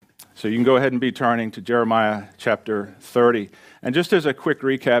So you can go ahead and be turning to Jeremiah chapter 30. And just as a quick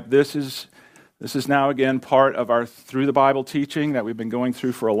recap, this is now again part of our Through the Bible teaching that we've been going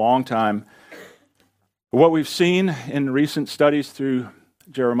through for a long time. What we've seen in recent studies through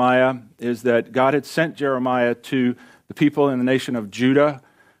Jeremiah is that God had sent Jeremiah to the people in the nation of Judah,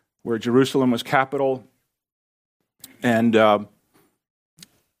 where Jerusalem was capital. And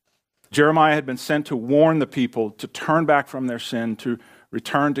Jeremiah had been sent to warn the people to turn back from their sin, to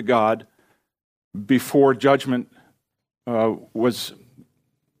return to God before judgment was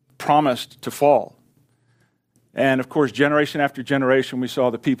promised to fall. And of course, generation after generation, we saw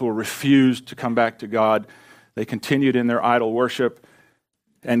the people refused to come back to God. They continued in their idol worship.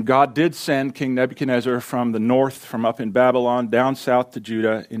 And God did send King Nebuchadnezzar from the north, from up in Babylon, down south to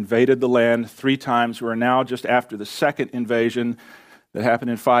Judah, invaded the land 3 times. We're now just after the second invasion that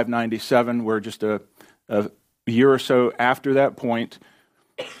happened in 597. We're just a year or so after that point.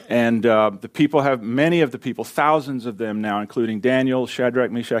 And many of the people, thousands of them now, including Daniel, Shadrach,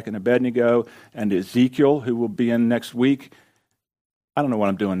 Meshach, and Abednego, and Ezekiel, who will be in next week. I don't know what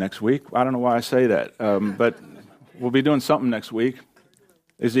I'm doing next week. I don't know why I say that. But we'll be doing something next week.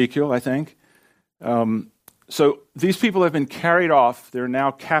 Ezekiel, I think. So these people have been carried off. They're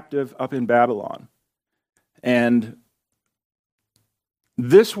now captive up in Babylon. And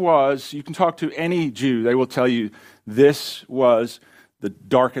this was, you can talk to any Jew, they will tell you, this was the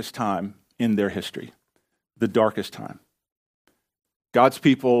darkest time in their history. The darkest time. God's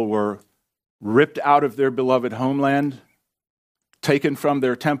people were ripped out of their beloved homeland, taken from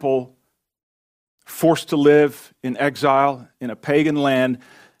their temple, forced to live in exile in a pagan land,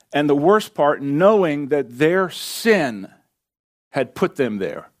 and the worst part, knowing that their sin had put them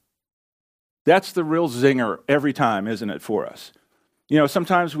there. That's the real zinger every time, isn't it, for us? You know,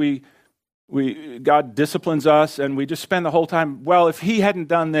 sometimes God disciplines us and we just spend the whole time, well, if he hadn't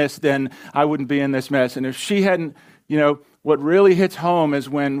done this, then I wouldn't be in this mess. And if she hadn't, what really hits home is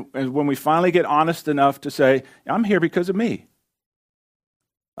when we finally get honest enough to say, I'm here because of me.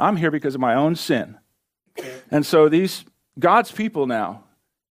 I'm here because of my own sin. And so these God's people now,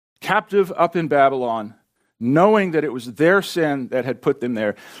 captive up in Babylon, knowing that it was their sin that had put them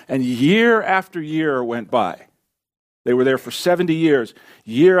there, and year after year went by. They were there for 70 years.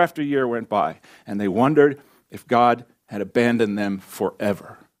 Year after year went by, and they wondered if God had abandoned them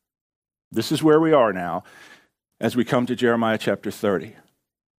forever. This is where we are now as we come to Jeremiah chapter 30.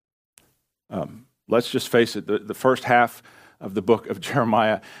 Let's just face it, the first half of the book of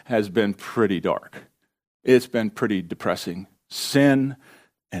Jeremiah has been pretty dark. It's been pretty depressing. Sin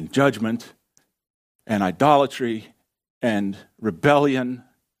and judgment and idolatry and rebellion.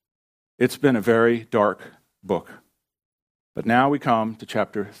 It's been a very dark book. But now we come to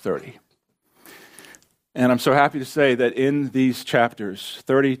chapter 30. And I'm so happy to say that in these chapters,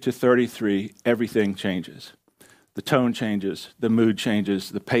 30 to 33, everything changes. The tone changes, the mood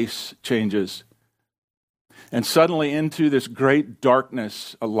changes, the pace changes. And suddenly into this great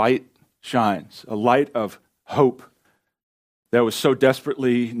darkness, a light shines, a light of hope that was so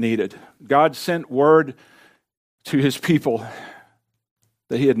desperately needed. God sent word to his people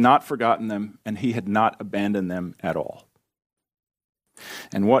that he had not forgotten them and he had not abandoned them at all.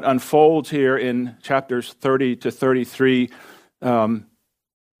 And what unfolds here in chapters 30 to 33,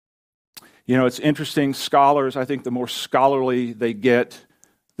 it's interesting. Scholars, I think the more scholarly they get,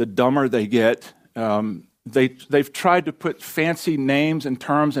 the dumber they get. They've tried to put fancy names and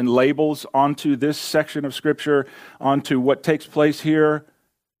terms and labels onto this section of Scripture, onto what takes place here.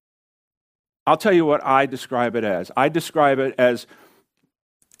 I'll tell you what I describe it as. I describe it as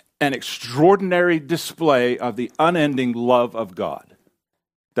an extraordinary display of the unending love of God.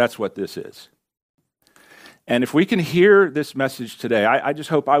 That's what this is. And if we can hear this message today, I just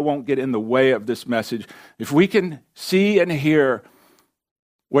hope I won't get in the way of this message. If we can see and hear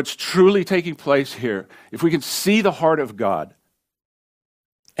what's truly taking place here, if we can see the heart of God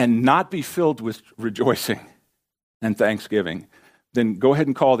and not be filled with rejoicing and thanksgiving, then go ahead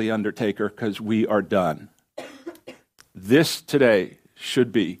and call the undertaker because we are done. This today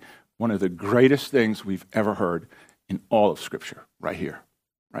should be one of the greatest things we've ever heard in all of Scripture, right here.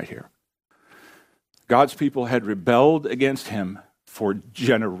 Right here. God's people had rebelled against him for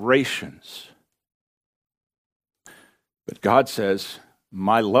generations. But God says,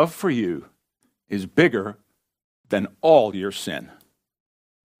 my love for you is bigger than all your sin.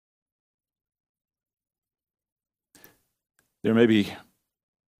 There may be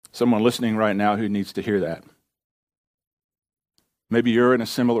someone listening right now who needs to hear that. Maybe you're in a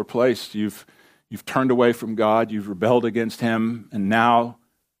similar place. You've turned away from God, you've rebelled against him, and now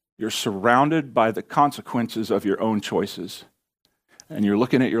you're surrounded by the consequences of your own choices. and you're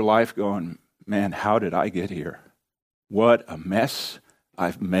looking at your life going, man, how did I get here? What a mess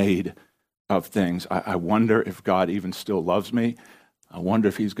I've made of things. I wonder if God even still loves me. I wonder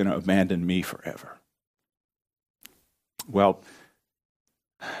if he's going to abandon me forever. Well,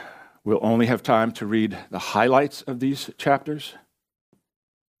 we'll only have time to read the highlights of these chapters.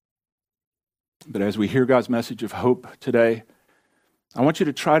 But as we hear God's message of hope today, I want you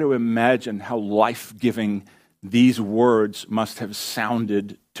to try to imagine how life-giving these words must have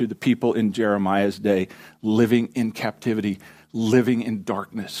sounded to the people in Jeremiah's day, living in captivity, living in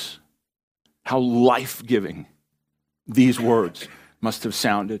darkness. How life-giving these words must have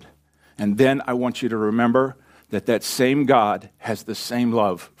sounded. And then I want you to remember that that same God has the same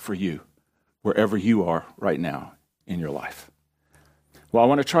love for you wherever you are right now in your life. Well, I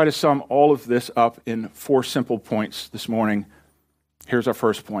want to try to sum all of this up in 4 simple points this morning. Here's our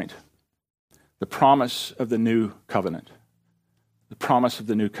first point. The promise of the new covenant. The promise of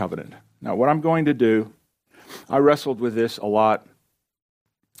the new covenant. Now, what I'm going to do, I wrestled with this a lot,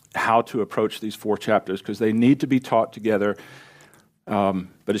 how to approach these 4 chapters, because they need to be taught together,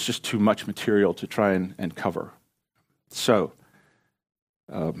 but it's just too much material to try and cover. So,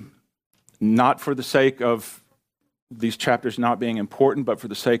 not for the sake of these chapters not being important, but for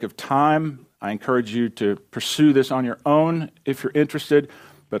the sake of time, I encourage you to pursue this on your own if you're interested.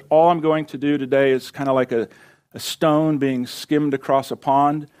 But all I'm going to do today is kind of like a stone being skimmed across a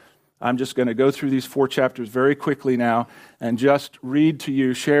pond. I'm just going to go through these 4 chapters very quickly now and just read to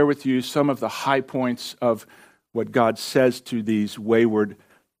you, share with you some of the high points of what God says to these wayward,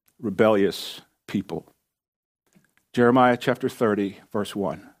 rebellious people. Jeremiah chapter 30, verse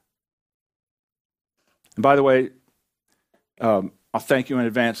 1. And by the way, I'll thank you in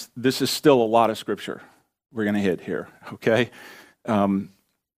advance. This is still a lot of scripture we're going to hit here, okay?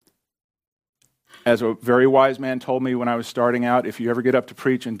 As a very wise man told me when I was starting out, if you ever get up to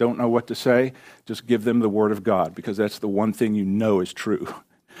preach and don't know what to say, just give them the word of God, because that's the one thing you know is true.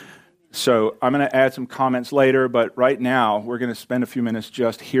 So I'm going to add some comments later, but right now we're going to spend a few minutes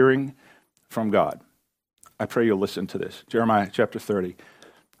just hearing from God. I pray you'll listen to this. Jeremiah chapter 30,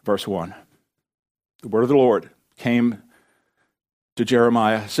 verse 1. The word of the Lord came to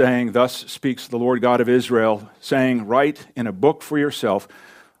Jeremiah, saying, "Thus speaks the Lord God of Israel, saying, write in a book for yourself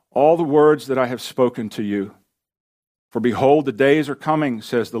all the words that I have spoken to you. For behold, the days are coming,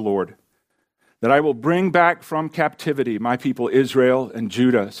 says the Lord, that I will bring back from captivity my people Israel and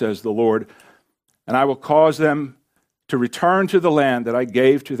Judah, says the Lord, and I will cause them to return to the land that I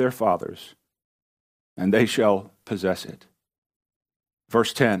gave to their fathers, and they shall possess it."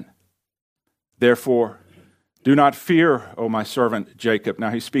 Verse 10, "Therefore, do not fear, O my servant Jacob."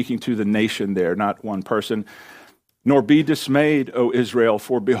 Now he's speaking to the nation there, not one person. "Nor be dismayed, O Israel,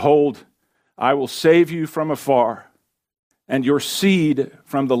 for behold, I will save you from afar, and your seed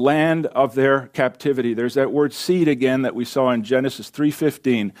from the land of their captivity." There's that word seed again that we saw in Genesis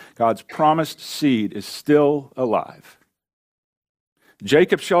 3:15. God's promised seed is still alive.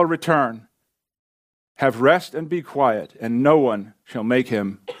 "Jacob shall return, have rest and be quiet, and no one shall make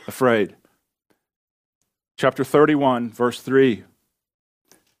him afraid." Chapter 31, verse 3.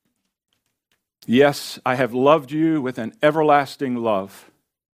 "Yes, I have loved you with an everlasting love.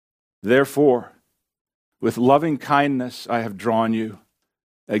 Therefore, with loving kindness I have drawn you.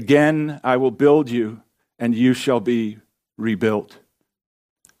 Again I will build you, and you shall be rebuilt."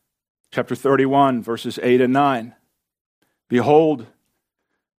 Chapter 31, verses 8 and 9. "Behold,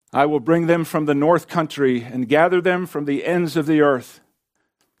 I will bring them from the north country and gather them from the ends of the earth.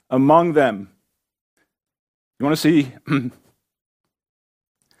 Among them," you want to see?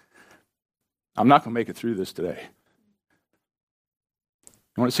 I'm not going to make it through this today.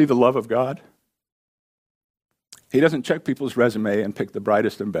 You want to see the love of God? He doesn't check people's resume and pick the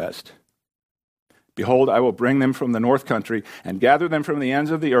brightest and best. "Behold, I will bring them from the north country and gather them from the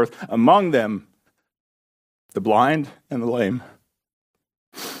ends of the earth. Among them, the blind and the lame,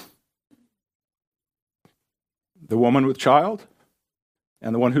 the woman with child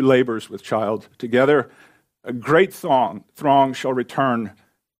and the one who labors with child. Together, a great throng shall return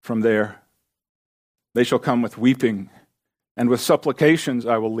from there. They shall come with weeping, and with supplications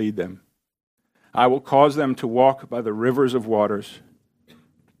I will lead them. I will cause them to walk by the rivers of waters,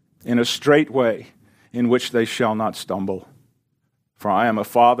 in a straight way in which they shall not stumble. For I am a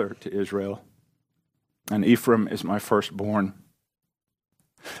father to Israel, and Ephraim is my firstborn."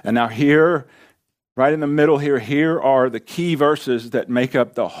 And now here, right in the middle here are the key verses that make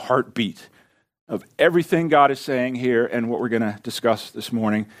up the heartbeat of everything God is saying here and what we're going to discuss this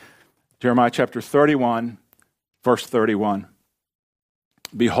morning. Jeremiah chapter 31, verse 31.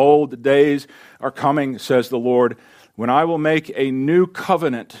 "Behold, the days are coming, says the Lord, when I will make a new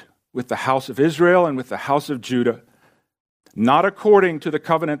covenant with the house of Israel and with the house of Judah, not according to the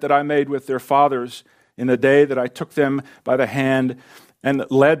covenant that I made with their fathers in the day that I took them by the hand and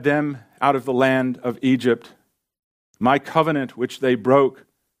led them out of the land of Egypt, my covenant which they broke,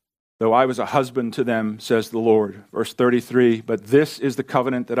 though I was a husband to them, says the Lord. Verse 33, but this is the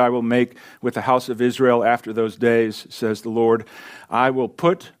covenant that I will make with the house of Israel after those days, says the Lord. I will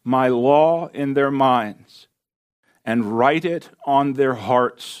put my law in their minds and write it on their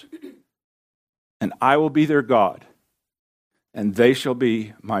hearts, and I will be their God, and they shall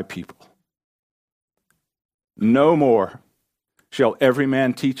be my people. No more shall every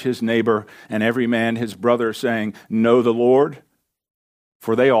man teach his neighbor and every man his brother, saying, know the Lord,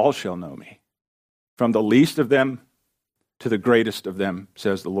 for they all shall know me, from the least of them to the greatest of them,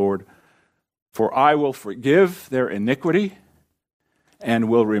 says the Lord. For I will forgive their iniquity and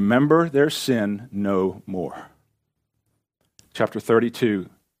will remember their sin no more. Chapter 32,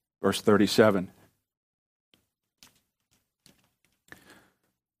 verse 37.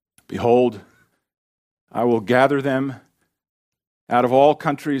 Behold, I will gather them out of all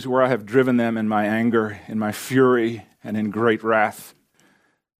countries where I have driven them in my anger, in my fury, and in great wrath.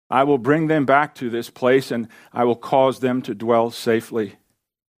 I will bring them back to this place, and I will cause them to dwell safely.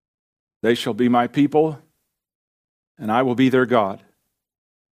 They shall be my people, and I will be their God.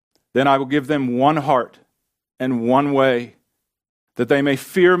 Then I will give them one heart and one way, that they may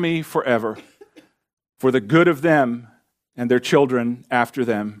fear me forever, for the good of them and their children after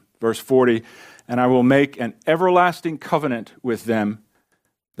them. Verse 40, and I will make an everlasting covenant with them,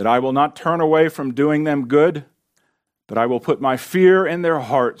 that I will not turn away from doing them good, but I will put my fear in their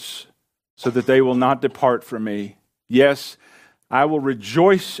hearts, so that they will not depart from me. Yes, I will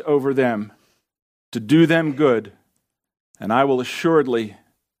rejoice over them to do them good, and I will assuredly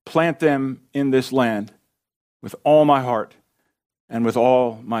plant them in this land with all my heart and with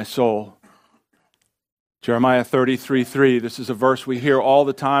all my soul. Jeremiah 33:3. This is a verse we hear all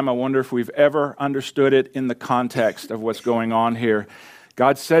the time. I wonder if we've ever understood it in the context of what's going on here.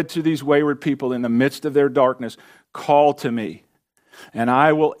 God said to these wayward people in the midst of their darkness, call to me, and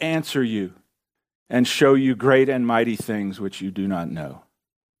I will answer you and show you great and mighty things which you do not know.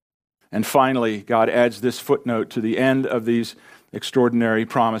 And finally, God adds this footnote to the end of these extraordinary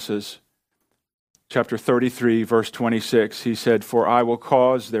promises. Chapter 33, verse 26, he said, for I will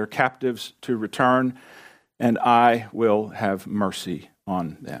cause their captives to return, and I will have mercy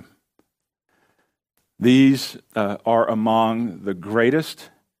on them. These are among the greatest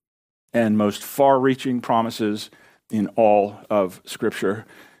and most far-reaching promises in all of Scripture.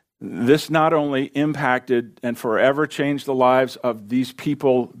 This not only impacted and forever changed the lives of these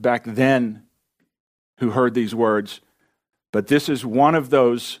people back then who heard these words, but this is one of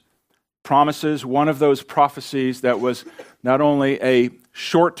those promises, one of those prophecies that was not only a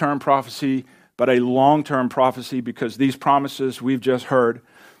short-term prophecy, but a long-term prophecy, because these promises we've just heard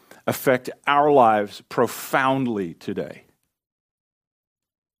affect our lives profoundly today.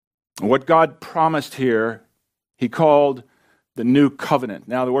 What God promised here, he called the new covenant.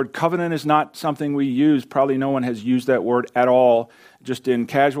 Now, the word covenant is not something we use. Probably no one has used that word at all, just in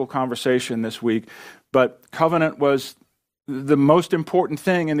casual conversation this week. But covenant was the most important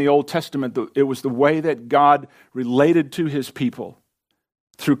thing in the Old Testament. It was the way that God related to his people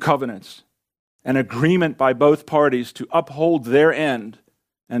through covenants, an agreement by both parties to uphold their end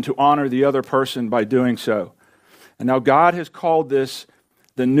and to honor the other person by doing so. And now God has called this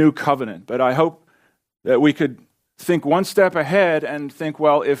the new covenant. But I hope that we could think one step ahead and think,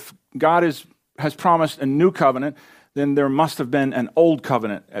 well, if God has promised a new covenant, then there must have been an old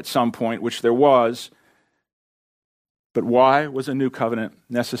covenant at some point, which there was. But why was a new covenant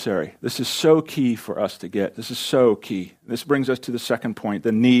necessary? This is so key for us to get. This is so key. This brings us to the second point,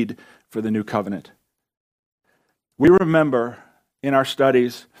 the need for the new covenant. We remember in our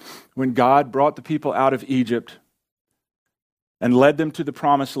studies when God brought the people out of Egypt and led them to the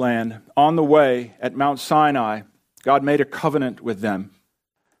promised land. On the way at Mount Sinai, God made a covenant with them.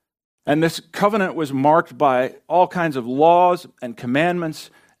 And this covenant was marked by all kinds of laws and commandments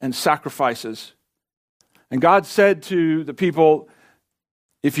and sacrifices. And God said to the people,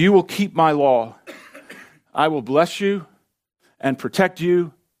 if you will keep my law, I will bless you and protect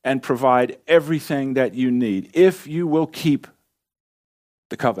you and provide everything that you need, if you will keep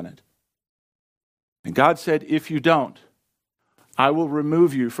the covenant. And God said, if you don't, I will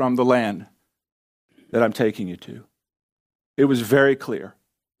remove you from the land that I'm taking you to. It was very clear.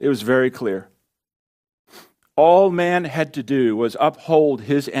 It was very clear. All man had to do was uphold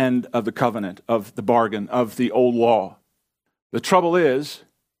his end of the covenant, of the bargain, of the old law. The trouble is,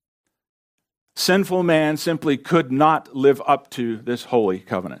 Sinful man simply could not live up to this holy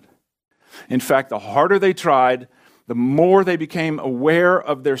covenant. In fact, the harder they tried, the more they became aware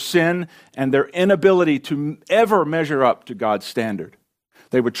of their sin and their inability to ever measure up to God's standard.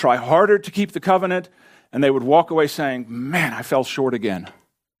 They would try harder to keep the covenant, and they would walk away saying, man, I fell short again.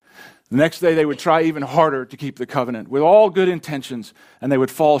 The next day they would try even harder to keep the covenant with all good intentions, and they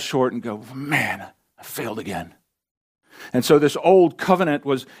would fall short and go, man, I failed again. And so this old covenant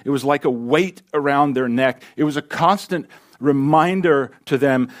was like a weight around their neck. It was a constant reminder to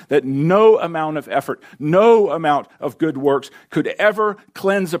them that no amount of effort, no amount of good works could ever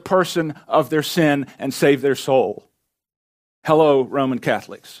cleanse a person of their sin and save their soul. Hello, Roman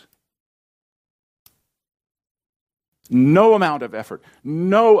Catholics. No amount of effort,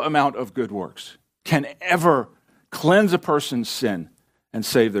 no amount of good works can ever cleanse a person's sin and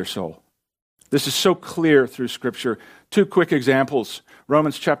save their soul. This is so clear through Scripture. Two quick examples.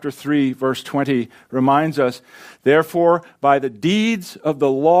 Romans chapter 3, verse 20 reminds us, therefore, by the deeds of the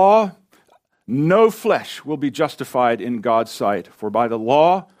law, no flesh will be justified in God's sight. For by the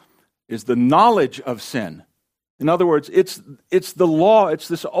law is the knowledge of sin. In other words, it's the law, it's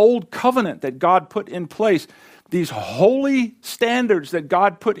this old covenant that God put in place. These holy standards that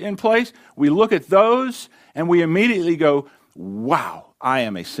God put in place, we look at those and we immediately go, wow, I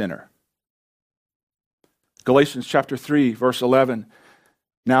am a sinner. Galatians chapter 3, verse 11.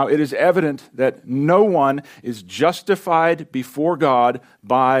 Now it is evident that no one is justified before God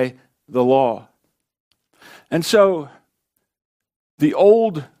by the law. And so the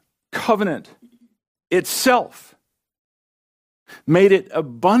old covenant itself made it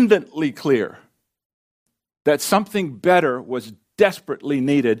abundantly clear that something better was desperately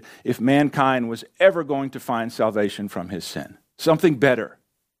needed if mankind was ever going to find salvation from his sin. Something better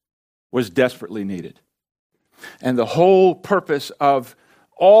was desperately needed. And the whole purpose of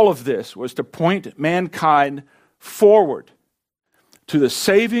all of this was to point mankind forward to the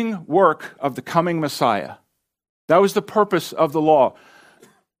saving work of the coming Messiah. That was the purpose of the law,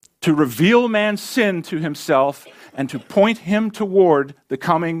 to reveal man's sin to himself and to point him toward the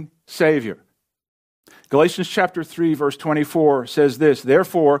coming Savior. Galatians chapter 3, verse 24 says this,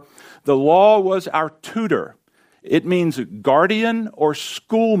 therefore, the law was our tutor. It means guardian or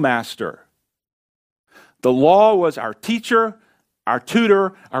schoolmaster. The law was our teacher, our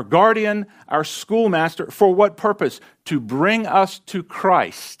tutor, our guardian, our schoolmaster. For what purpose? To bring us to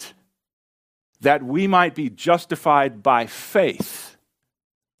Christ, that we might be justified by faith.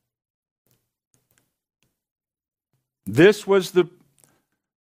 This was the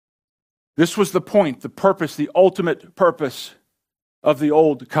point, the purpose, the ultimate purpose of the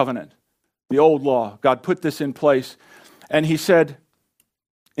old covenant, the old law. God put this in place. And he said,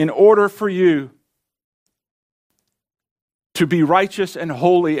 in order for you to be righteous and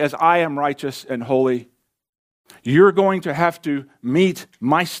holy as I am righteous and holy, you're going to have to meet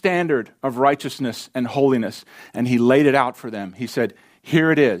my standard of righteousness and holiness. And he laid it out for them. He said,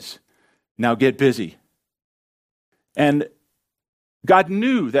 here it is. Now get busy. And God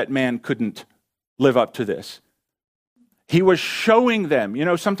knew that man couldn't live up to this. He was showing them. You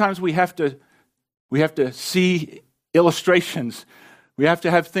know, sometimes we have to see illustrations. We have to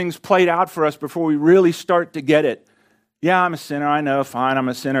have things played out for us before we really start to get it. Yeah, I'm a sinner. I know, fine, I'm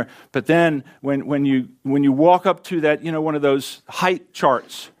a sinner. But then when you walk up to that, you know, one of those height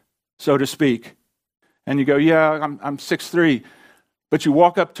charts, so to speak, and you go, yeah, I'm 6'3", but you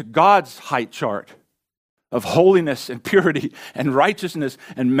walk up to God's height chart of holiness and purity and righteousness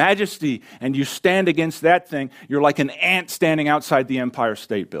and majesty, and you stand against that thing, you're like an ant standing outside the Empire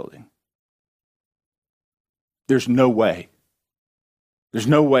State Building. There's no way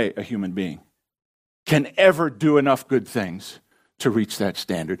a human being can ever do enough good things to reach that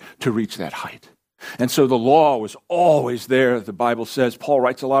standard, to reach that height. And so the law was always there, the Bible says. Paul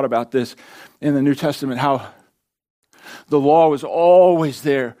writes a lot about this in the New Testament, how the law was always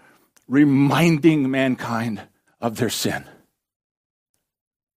there, reminding mankind of their sin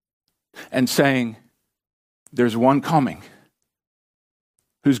and saying, there's one coming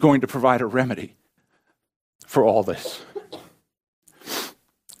who's going to provide a remedy for all this.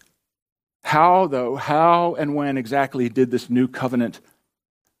 How and when exactly did this new covenant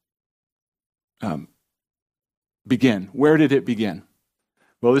begin? Where did it begin?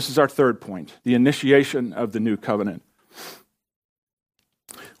 Well, this is our third point, the initiation of the new covenant.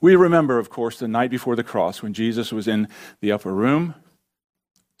 We remember, of course, the night before the cross when Jesus was in the upper room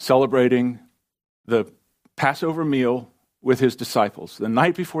celebrating the Passover meal with his disciples, the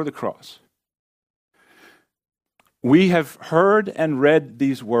night before the cross. We have heard and read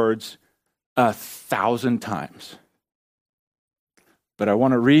these words 1,000 times. But I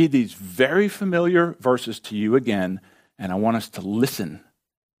want to read these very familiar verses to you again, and I want us to listen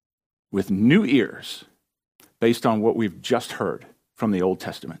with new ears based on what we've just heard from the Old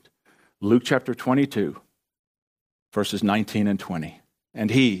Testament. Luke chapter 22, verses 19 and 20. And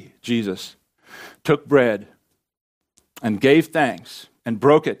he, Jesus, took bread and gave thanks and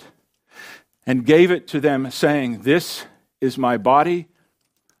broke it and gave it to them, saying, "This is my body,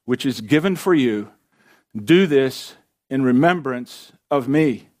 which is given for you. Do this in remembrance of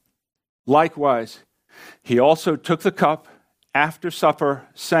me." Likewise, he also took the cup after supper,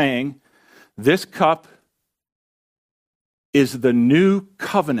 saying, "This cup is the new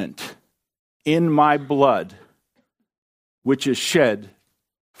covenant in my blood, which is shed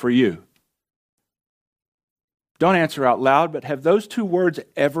for you." Don't answer out loud, but have those two words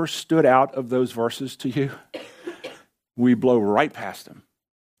ever stood out of those verses to you? We blow right past them.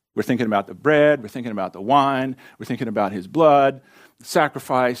 We're thinking about the bread, we're thinking about the wine, we're thinking about his blood, the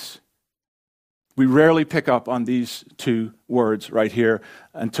sacrifice. We rarely pick up on these two words right here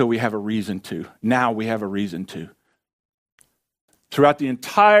until we have a reason to. Now we have a reason to. Throughout the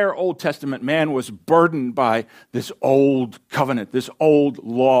entire Old Testament, man was burdened by this old covenant, this old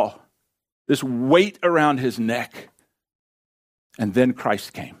law, this weight around his neck. And then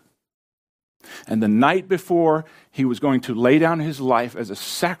Christ came. And the night before he was going to lay down his life as a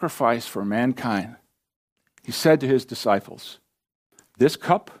sacrifice for mankind, he said to his disciples, "This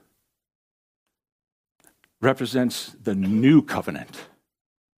cup represents the new covenant."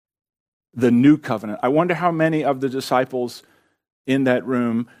 The new covenant. I wonder how many of the disciples in that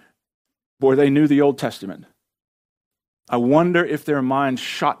room, boy, they knew the Old Testament. I wonder if their minds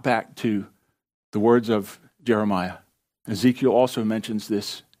shot back to the words of Jeremiah. Ezekiel also mentions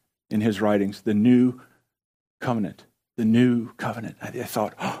this in his writings, the new covenant, the new covenant. I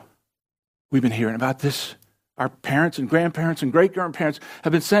thought, we've been hearing about this. Our parents and grandparents and great-grandparents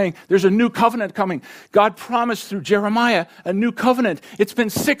have been saying there's a new covenant coming. God promised through Jeremiah a new covenant. It's been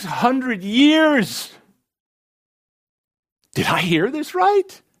 600 years. Did I hear this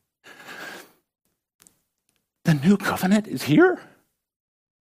right? The new covenant is here?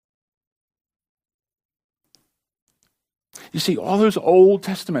 You see, all those Old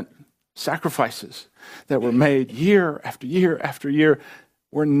Testament sacrifices that were made year after year after year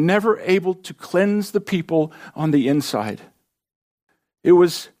were never able to cleanse the people on the inside. It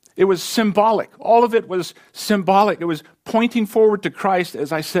was symbolic. All of it was symbolic. It was pointing forward to Christ,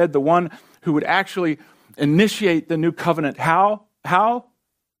 as I said, the one who would actually initiate the new covenant. How?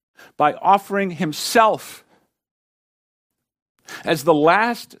 By offering himself as the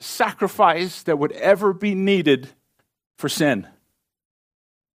last sacrifice that would ever be needed for sin.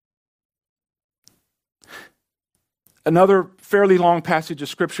 Another fairly long passage of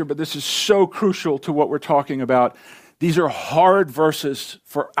scripture, but this is so crucial to what we're talking about. These are hard verses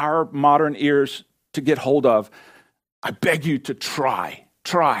for our modern ears to get hold of. I beg you to try.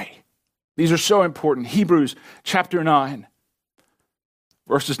 These are so important. Hebrews chapter 9,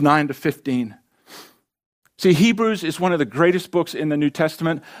 verses 9 to 15. See, Hebrews is one of the greatest books in the New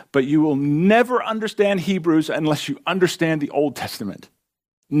Testament, but you will never understand Hebrews unless you understand the Old Testament.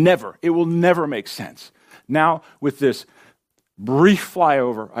 Never. It will never make sense. Now, with this brief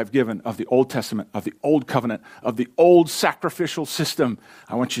flyover I've given of the Old Testament, of the Old Covenant, of the old sacrificial system,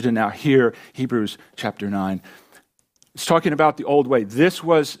 I want you to now hear Hebrews chapter 9. It's talking about the old way. This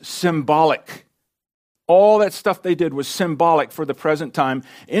was symbolic. All that stuff they did was symbolic for the present time,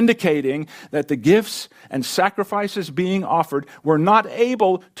 indicating that the gifts and sacrifices being offered were not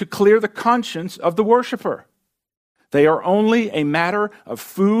able to clear the conscience of the worshiper. They are only a matter of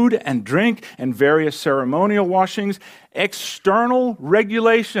food and drink and various ceremonial washings, external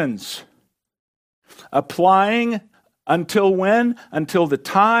regulations, applying until when? Until the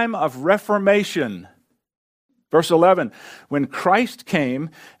time of Reformation. Verse 11, when Christ came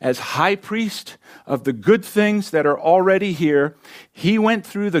as high priest of the good things that are already here, he went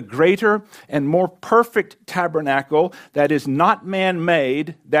through the greater and more perfect tabernacle that is not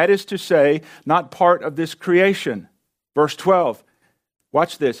man-made, that is to say, not part of this creation. Verse 12,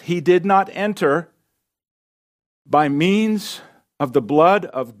 watch this. He did not enter by means of the blood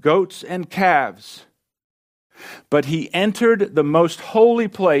of goats and calves, but he entered the most holy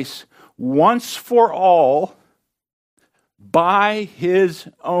place once for all by his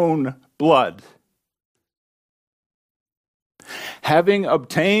own blood, having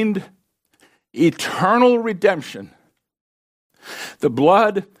obtained eternal redemption. The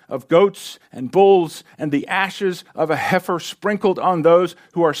blood of goats and bulls and the ashes of a heifer sprinkled on those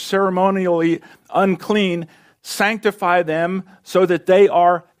who are ceremonially unclean sanctify them so that they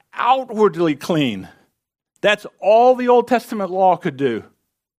are outwardly clean. That's all the Old Testament law could do.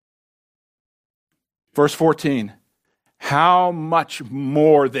 Verse 14, how much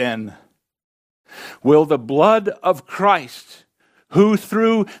more then will the blood of Christ, who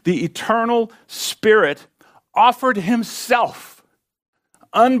through the eternal Spirit offered himself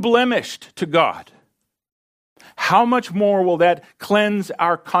unblemished to God, how much more will that cleanse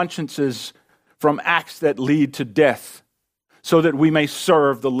our consciences from acts that lead to death, so that we may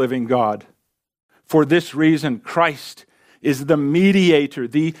serve the living God? For this reason, Christ is the mediator,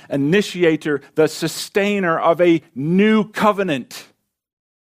 the initiator, the sustainer of a new covenant,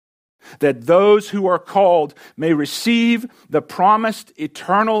 that those who are called may receive the promised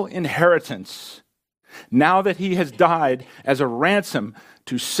eternal inheritance, now that he has died as a ransom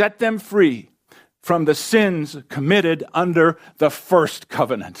to set them free from the sins committed under the first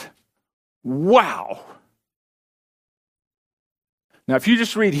covenant. Wow! Now, if you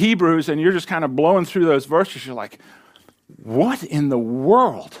just read Hebrews and you're just kind of blowing through those verses, you're like, what in the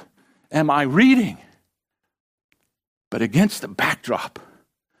world am I reading? But against the backdrop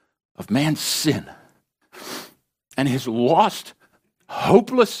of man's sin and his lost,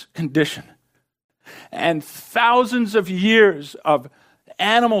 hopeless condition and thousands of years of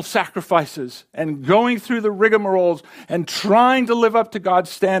animal sacrifices and going through the rigmaroles and trying to live up to God's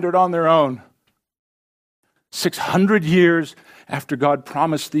standard on their own, 600 years after God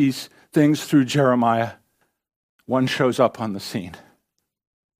promised these things through Jeremiah, one shows up on the scene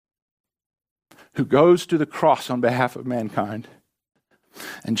who goes to the cross on behalf of mankind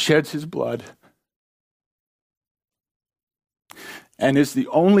and sheds his blood and is the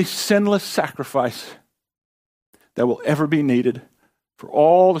only sinless sacrifice that will ever be needed for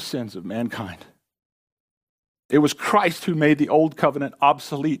all the sins of mankind. It was Christ who made the old covenant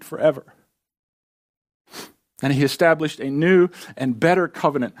obsolete forever. And he established a new and better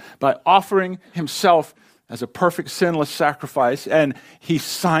covenant by offering himself as a perfect sinless sacrifice, and he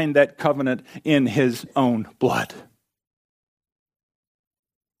signed that covenant in his own blood.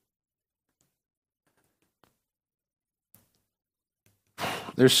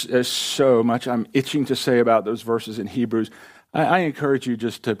 There's so much I'm itching to say about those verses in Hebrews. I encourage you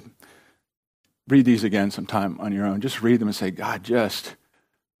just to read these again sometime on your own. Just read them and say, God, just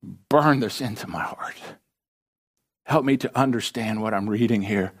burn this into my heart. Help me to understand what I'm reading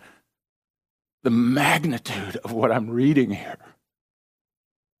here. The magnitude of what I'm reading here.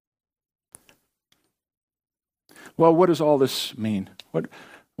 Well, what does all this mean?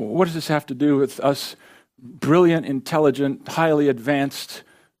 What does this have to do with us brilliant, intelligent, highly advanced,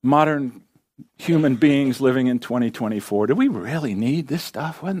 modern human beings living in 2024? Do we really need this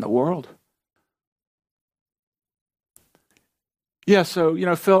stuff? What in the world? Yeah, so,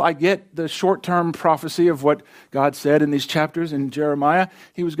 Phil, I get the short-term prophecy of what God said in these chapters in Jeremiah.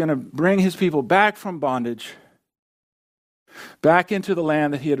 He was going to bring his people back from bondage, back into the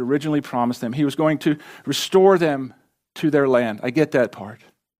land that he had originally promised them. He was going to restore them to their land. I get that part.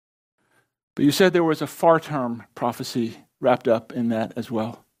 But you said there was a far-term prophecy wrapped up in that as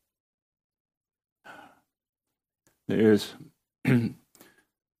well. There is.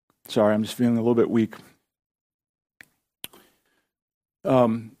 Sorry, I'm just feeling a little bit weak.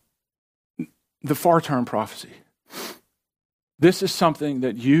 The far-term prophecy. This is something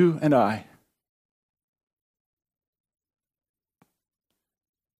that you and I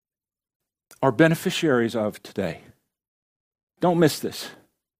are beneficiaries of today. Don't miss this.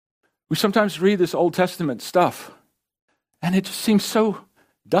 We sometimes read this Old Testament stuff, and it just seems so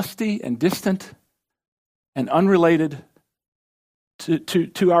dusty and distant and unrelated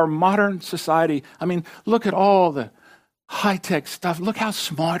to our modern society. I mean, look at all the high-tech stuff. Look how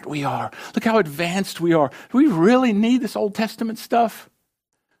smart we are. Look how advanced we are. Do we really need this Old Testament stuff?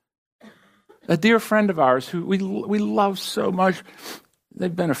 A dear friend of ours who we love so much,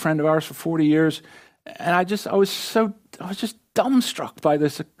 they've been a friend of ours for 40 years, and I was just dumbstruck by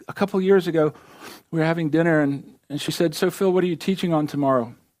this. A couple of years ago, we were having dinner, and she said, "So Phil, what are you teaching on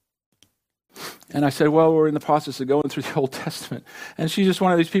tomorrow?" And I said, "Well, we're in the process of going through the Old Testament." And she's just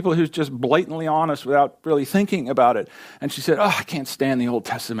one of these people who's just blatantly honest without really thinking about it. And she said, "Oh, I can't stand the Old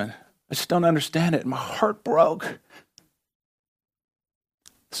Testament. I just don't understand it." And my heart broke.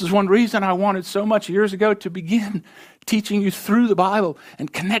 This is one reason I wanted so much years ago to begin teaching you through the Bible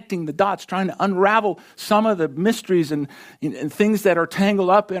and connecting the dots, trying to unravel some of the mysteries and things that are tangled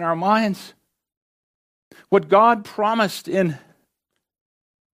up in our minds. What God promised in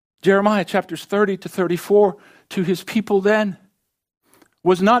Jeremiah chapters 30 to 34 to his people then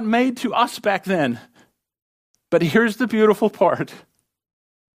was not made to us back then. But here's the beautiful part.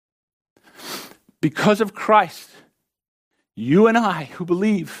 Because of Christ, you and I who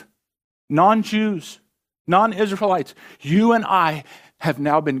believe, non-Jews, non-Israelites, you and I have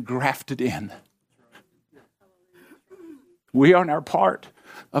now been grafted in. We are now part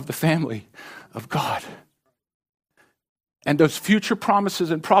of the family of God. And those future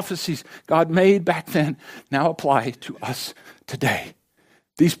promises and prophecies God made back then now apply to us today.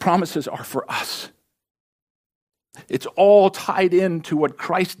 These promises are for us. It's all tied into what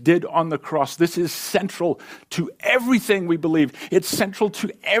Christ did on the cross. This is central to everything we believe. It's central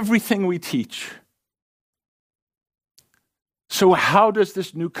to everything we teach. So how does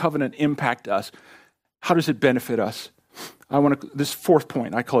this new covenant impact us? How does it benefit us? This fourth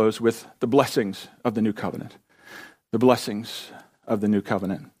point, I close with the blessings of the new covenant. The blessings of the new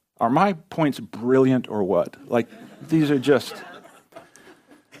covenant. Are my points brilliant or what? Like, these are just...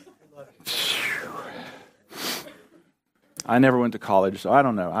 I never went to college, so I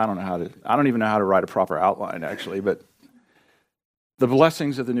don't even know how to write a proper outline, actually, but the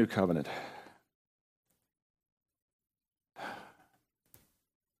blessings of the new covenant.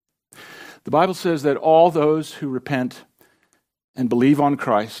 The Bible says that all those who repent and believe on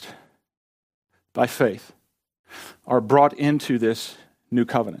Christ by faith are brought into this new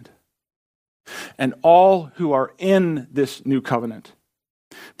covenant. And all who are in this new covenant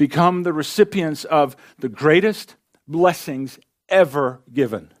become the recipients of the greatest blessings ever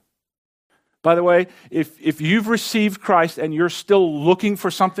given. By the way, if you've received Christ and you're still looking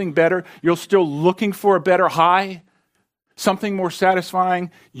for something better, you're still looking for a better high, something more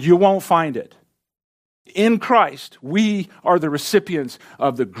satisfying, you won't find it. In Christ, we are the recipients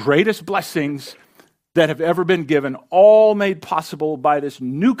of the greatest blessings that have ever been given, all made possible by this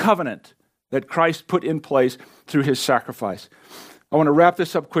new covenant that Christ put in place through his sacrifice. I want to wrap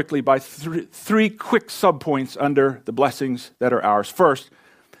this up quickly by three quick subpoints under the blessings that are ours. First,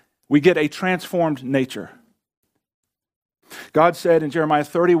 we get a transformed nature. God said in Jeremiah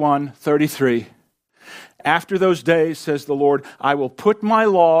 31:33, after those days, says the Lord, I will put my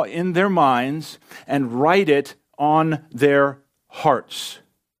law in their minds and write it on their hearts.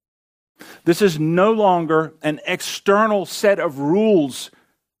 This is no longer an external set of rules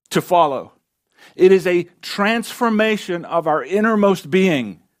to follow. It is a transformation of our innermost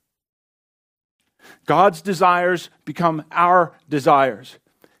being. God's desires become our desires.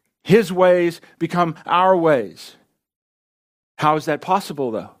 His ways become our ways. How is that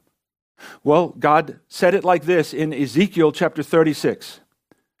possible, though? Well, God said it like this in Ezekiel chapter 36.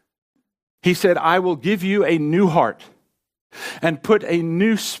 He said, I will give you a new heart and put a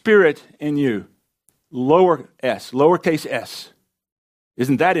new spirit in you. Lowercase s.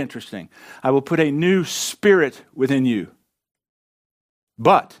 Isn't that interesting? I will put a new spirit within you.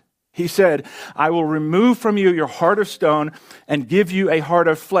 But, he said, I will remove from you your heart of stone and give you a heart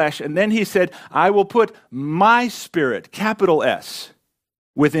of flesh. And then he said, I will put my spirit, capital S,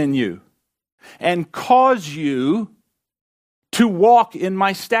 within you and cause you to walk in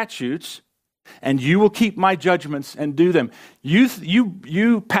my statutes, and you will keep my judgments and do them.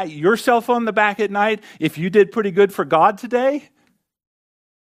 You pat yourself on the back at night if you did pretty good for God today?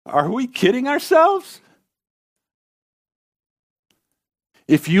 Are we kidding ourselves?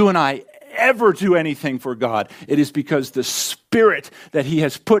 If you and I ever do anything for God, it is because the Spirit that he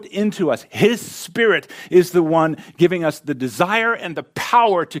has put into us, his Spirit, is the one giving us the desire and the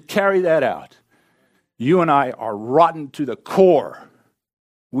power to carry that out. You and I are rotten to the core.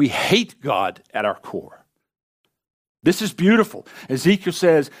 We hate God at our core. This is beautiful. Ezekiel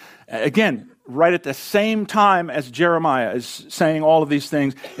says, again, right at the same time as Jeremiah is saying all of these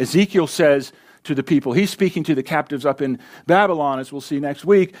things, Ezekiel says to the people, he's speaking to the captives up in Babylon, as we'll see next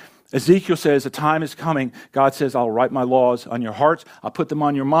week. Ezekiel says, a time is coming. God says, I'll write my laws on your hearts. I'll put them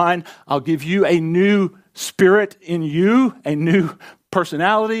on your mind. I'll give you a new spirit in you, a new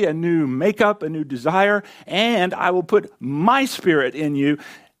personality, a new makeup, a new desire, and I will put my spirit in you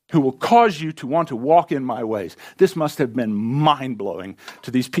who will cause you to want to walk in my ways. This must have been mind-blowing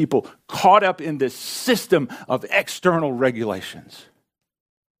to these people caught up in this system of external regulations.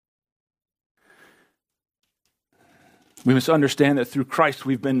 We must understand that through Christ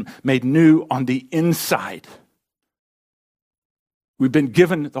we've been made new on the inside. We've been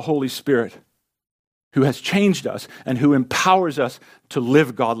given the Holy Spirit who has changed us and who empowers us to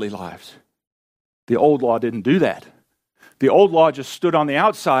live godly lives. The old law didn't do that. The old law just stood on the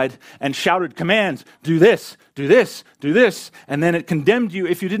outside and shouted commands, do this, do this, do this, and then it condemned you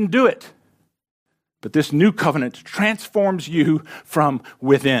if you didn't do it. But this new covenant transforms you from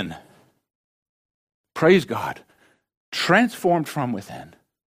within. Praise God. Transformed from within.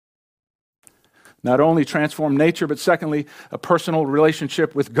 Not only transformed nature, but secondly, a personal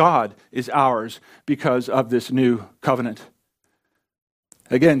relationship with God is ours because of this new covenant.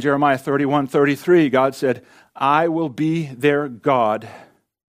 Again, Jeremiah 31:33, God said, I will be their God,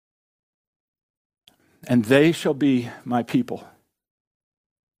 and they shall be my people.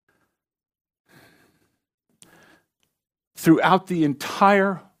 Throughout the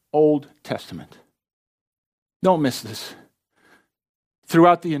entire Old Testament, don't miss this.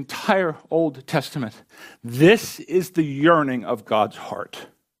 Throughout the entire Old Testament, this is the yearning of God's heart.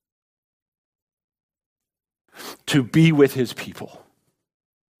 To be with his people.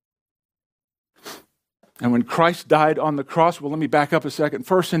 And when Christ died on the cross, well, let me back up a second.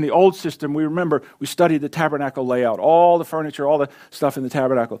 First, in the old system, we studied the tabernacle layout, all the furniture, all the stuff in the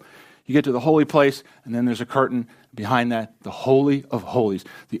tabernacle. You get to the holy place, and then there's a curtain behind that, the Holy of Holies,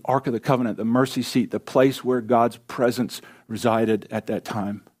 the Ark of the Covenant, the mercy seat, the place where God's presence resided at that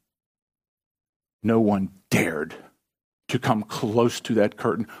time. No one dared to come close to that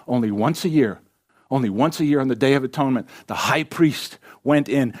curtain. Only once a year on the Day of Atonement, the high priest went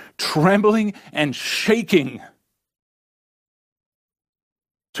in trembling and shaking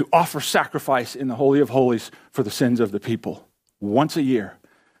to offer sacrifice in the Holy of Holies for the sins of the people. Once a year.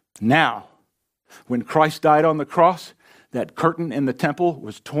 Now, when Christ died on the cross, that curtain in the temple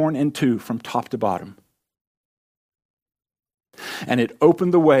was torn in two from top to bottom. And it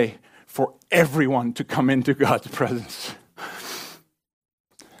opened the way for everyone to come into God's presence.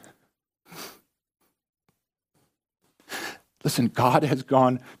 Listen, God has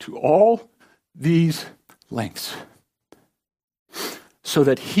gone to all these lengths so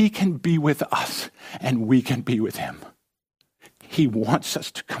that he can be with us and we can be with him. He wants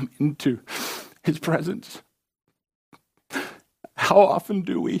us to come into his presence. How often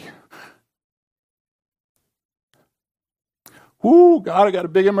do we? God, I got a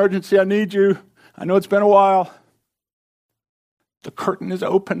big emergency. I need you. I know it's been a while. The curtain is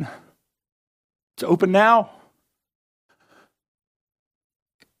open. It's open now.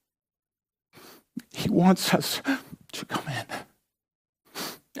 He wants us to come in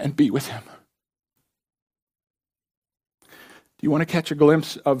and be with him. Do you want to catch a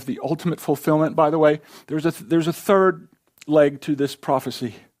glimpse of the ultimate fulfillment, by the way? There's a third leg to this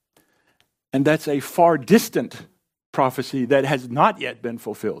prophecy, and that's a far distant prophecy that has not yet been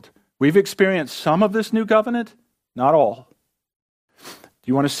fulfilled. We've experienced some of this new covenant, not all. Do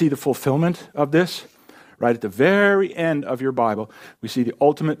you want to see the fulfillment of this? Right at the very end of your Bible, we see the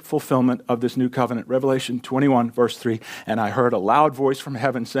ultimate fulfillment of this new covenant. Revelation 21, verse 3, and I heard a loud voice from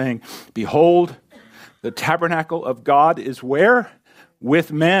heaven saying, behold, the tabernacle of God is where?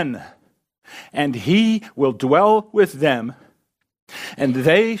 With men. And he will dwell with them, and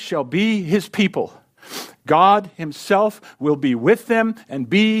they shall be his people. God himself will be with them and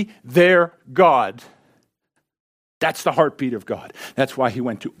be their God. That's the heartbeat of God. That's why he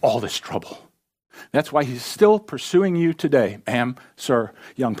went to all this trouble. That's why he's still pursuing you today, ma'am, sir,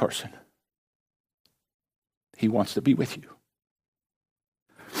 young person. He wants to be with you.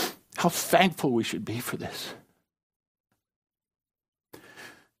 How thankful we should be for this.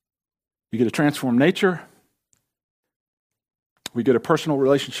 You get a transformed nature. We get a personal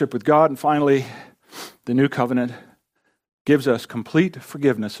relationship with God. And finally, the new covenant gives us complete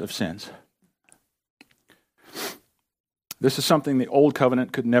forgiveness of sins. This is something the old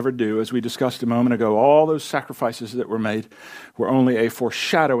covenant could never do. As we discussed a moment ago, all those sacrifices that were made were only a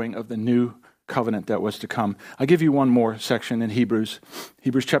foreshadowing of the new covenant that was to come. I'll give you one more section in Hebrews.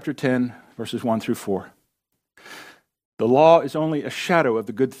 Hebrews chapter 10, verses 1 through 4. The law is only a shadow of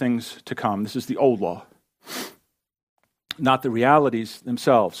the good things to come. This is the old law, not the realities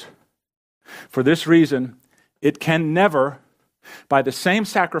themselves. For this reason, it can never, by the same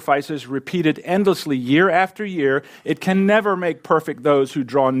sacrifices repeated endlessly year after year, it can never make perfect those who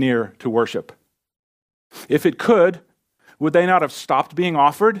draw near to worship. If it could, would they not have stopped being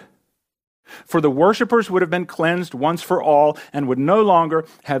offered? For the worshipers would have been cleansed once for all and would no longer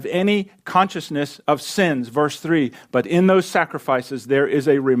have any consciousness of sins. Verse 3, but in those sacrifices there is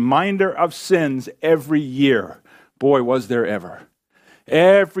a reminder of sins every year. Boy, was there ever.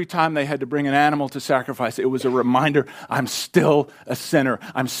 Every time they had to bring an animal to sacrifice, it was a reminder, I'm still a sinner.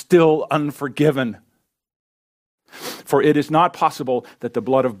 I'm still unforgiven. For it is not possible that the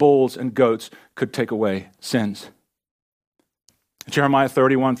blood of bulls and goats could take away sins. Jeremiah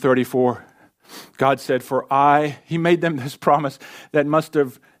 31:34, God said, he made them this promise that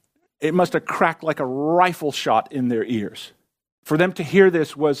it must have cracked like a rifle shot in their ears. For them to hear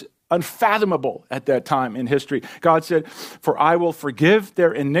this was unfathomable at that time in history. God said, for I will forgive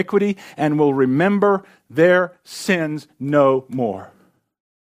their iniquity and will remember their sins no more.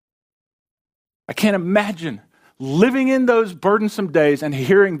 I can't imagine living in those burdensome days and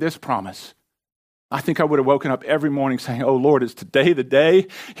hearing this promise. I think I would have woken up every morning saying, oh Lord, is today the day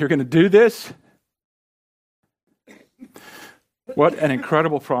you're going to do this? What an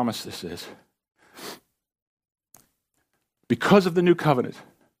incredible promise this is. Because of the new covenant,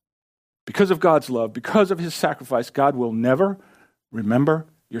 because of God's love, because of his sacrifice, God will never remember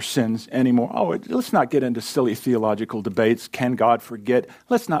your sins anymore. Oh, let's not get into silly theological debates. Can God forget?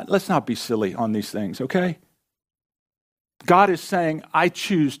 Let's not be silly on these things, okay? God is saying, I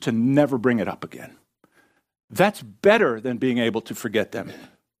choose to never bring it up again. That's better than being able to forget them.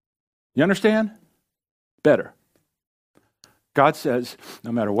 You understand? Better. God says,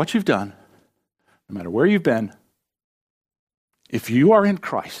 no matter what you've done, no matter where you've been, if you are in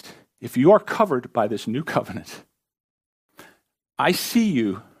Christ, if you are covered by this new covenant, I see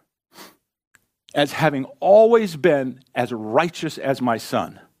you as having always been as righteous as my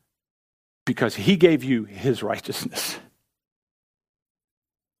son because he gave you his righteousness.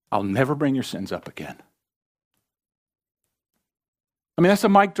 I'll never bring your sins up again. I mean, that's a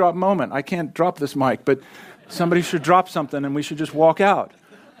mic drop moment. I can't drop this mic, but somebody should drop something and we should just walk out.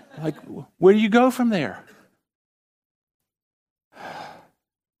 Like, where do you go from there?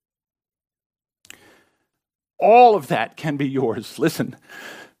 All of that can be yours, listen,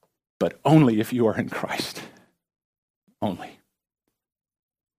 but only if you are in Christ. Only.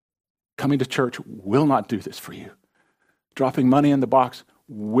 Coming to church will not do this for you. Dropping money in the box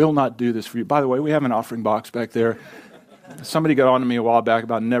will not do this for you. By the way, we have an offering box back there. Somebody got on to me a while back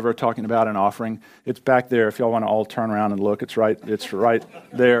about never talking about an offering. It's back there if y'all want to all turn around and look. It's right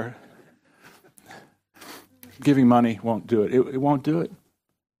there. Giving money won't do it. It won't do it.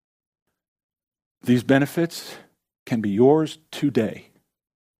 These benefits can be yours today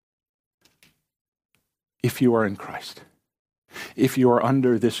if you are in Christ, if you are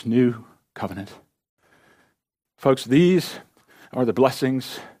under this new covenant. Folks, these are the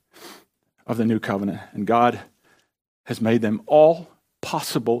blessings of the new covenant, and God has made them all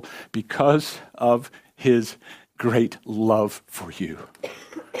possible because of his great love for you.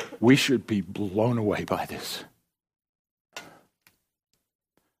 We should be blown away by this.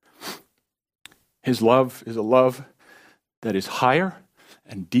 His love is a love that is higher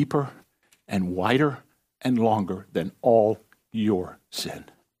and deeper and wider and longer than all your sin.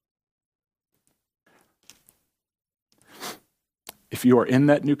 If you are in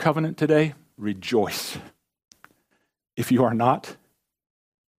that new covenant today, rejoice. If you are not,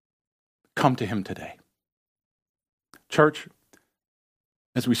 come to him today. Church,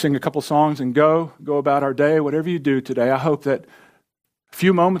 as we sing a couple songs and go about our day, whatever you do today, I hope that a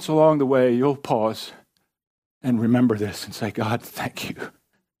few moments along the way, you'll pause and remember this and say, God, thank you.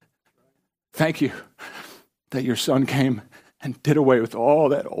 Thank you that your son came and did away with all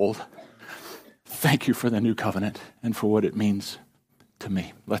that old. Thank you for the new covenant and for what it means to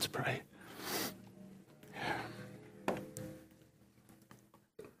me. Let's pray.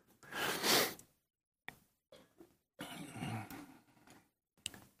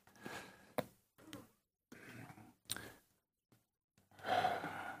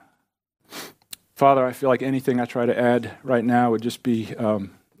 Father, I feel like anything I try to add right now would just be a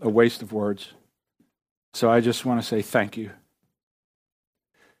waste of words. So I just want to say thank you.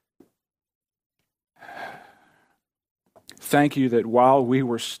 Thank you that while we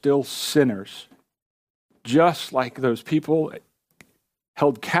were still sinners, just like those people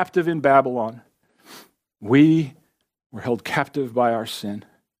held captive in Babylon, we were held captive by our sin.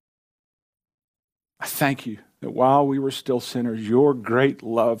 I thank you that while we were still sinners, your great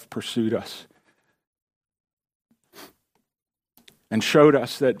love pursued us and showed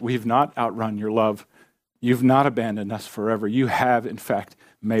us that we've not outrun your love. You've not abandoned us forever. You have, in fact,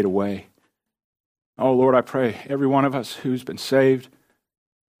 made a way. Oh, Lord, I pray every one of us who's been saved,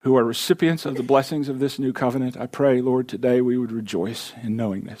 who are recipients of the blessings of this new covenant, I pray, Lord, today we would rejoice in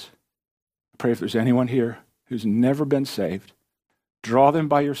knowing this. I pray if there's anyone here who's never been saved, draw them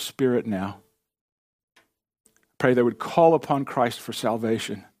by your Spirit now. I pray they would call upon Christ for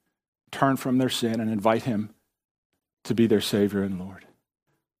salvation, turn from their sin, and invite him to be their Savior and Lord.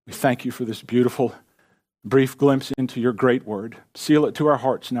 We thank you for this beautiful, brief glimpse into your great word. Seal it to our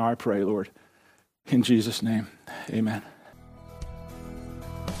hearts now, I pray, Lord. In Jesus' name, amen.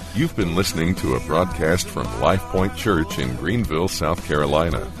 You've been listening to a broadcast from Life Point Church in Greenville, South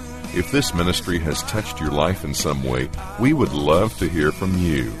Carolina. If this ministry has touched your life in some way, we would love to hear from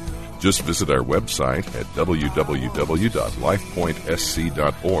you. Just visit our website at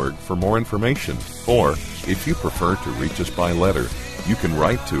www.lifepointsc.org for more information. Or, if you prefer to reach us by letter, you can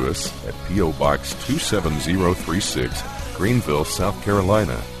write to us at P.O. Box 27036, Greenville, South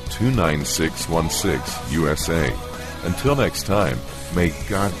Carolina, 29616, USA. Until next time, May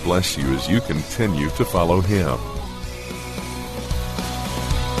God bless you as you continue to follow Him.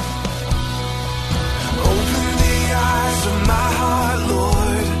 Open the eyes of my heart,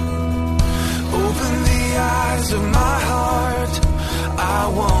 Lord. Open the eyes of my heart. I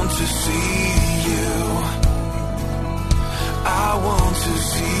want to see you. I want to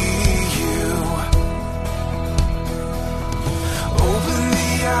see you.